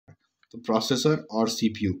the processor or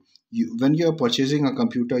CPU. When you are purchasing a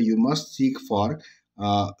computer, you must seek for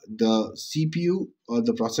the CPU or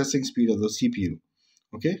the processing speed of the CPU.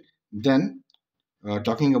 Okay, then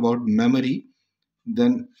talking about memory,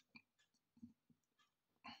 then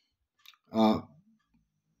uh,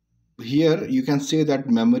 here you can say that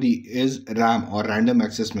memory is RAM or random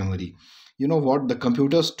access memory. You know what? The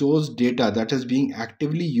computer stores data that is being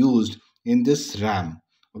actively used in this RAM.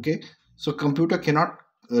 Okay, so computer cannot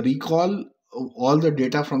recall all the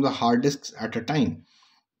data from the hard disks at a time.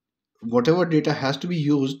 Whatever data has to be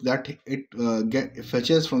used, that it get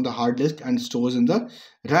fetches from the hard disk and stores in the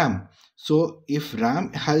RAM. So if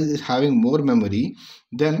RAM is having more memory,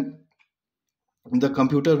 then the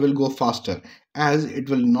computer will go faster, as it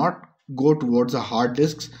will not go towards the hard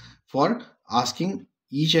disks for asking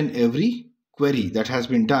each and every query that has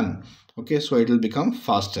been done. Okay, so it will become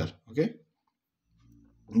faster. Okay,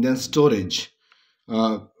 then storage.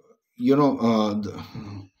 uh, you know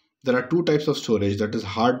there are two types of storage, that is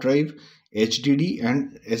hard drive, HDD,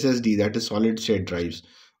 and SSD, that is solid state drives.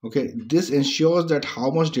 Okay, this ensures that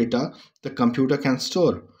how much data the computer can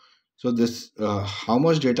store. So this how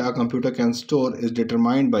much data a computer can store is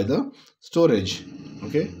determined by the storage.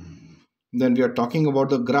 Okay, then we are talking about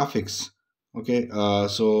the graphics. Okay,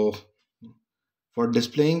 so for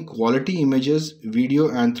displaying quality images, video,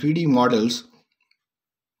 and 3D models,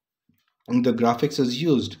 the graphics is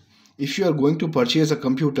used. If you are going to purchase a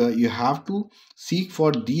computer, you have to seek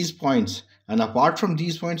for these points, and apart from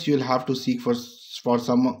these points you will have to seek for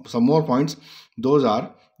some more points. Those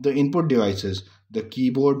are the input devices: the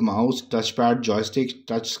keyboard, mouse, touchpad, joystick,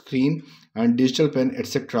 touch screen, and digital pen,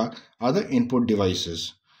 etc. are the input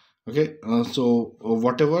devices. Okay,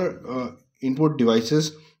 whatever input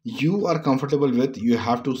devices you are comfortable with, you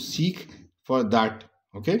have to seek for that.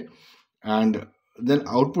 Okay, and then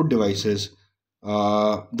output devices.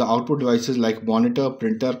 The output devices like monitor,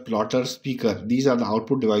 printer, plotter, speaker, these are the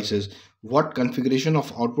output devices. What configuration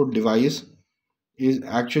of output device is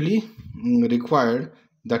actually required,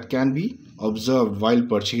 that can be observed while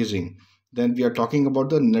purchasing. Then we are talking about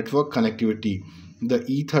the network connectivity: the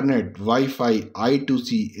Ethernet, Wi-Fi,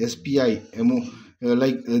 I2C, SPI, MO.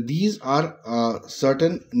 These are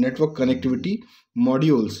certain network connectivity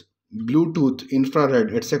modules: Bluetooth,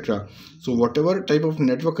 infrared, etc. So whatever type of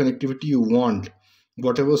network connectivity you want,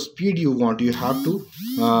 whatever speed you want, you have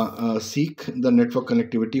to seek the network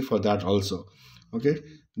connectivity for that also. Okay,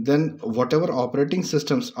 then whatever operating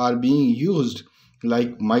systems are being used,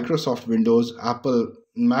 like Microsoft Windows, Apple's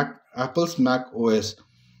Mac OS,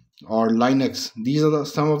 or Linux, these are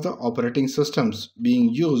some of the operating systems being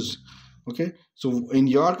used. Okay, so in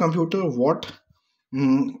your computer, what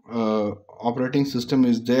operating system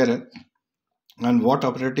is there, and what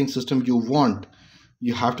operating system you want,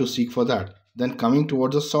 you have to seek for that. Then coming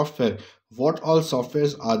towards the software, what all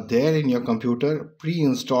softwares are there in your computer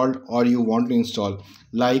pre-installed or you want to install,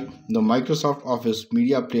 like the Microsoft Office,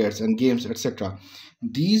 media players and games, etc.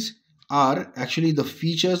 These are actually the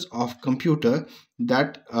features of computer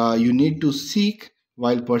that you need to seek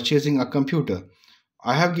while purchasing a computer.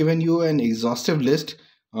 I have given you an exhaustive list,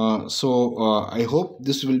 I hope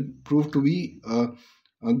this will prove to be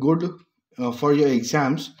a good for your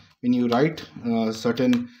exams when you write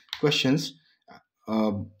certain questions.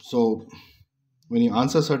 So when you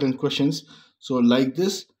answer certain questions, so like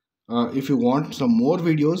this, if you want some more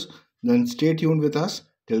videos, then stay tuned with us.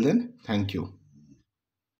 Till then, thank you.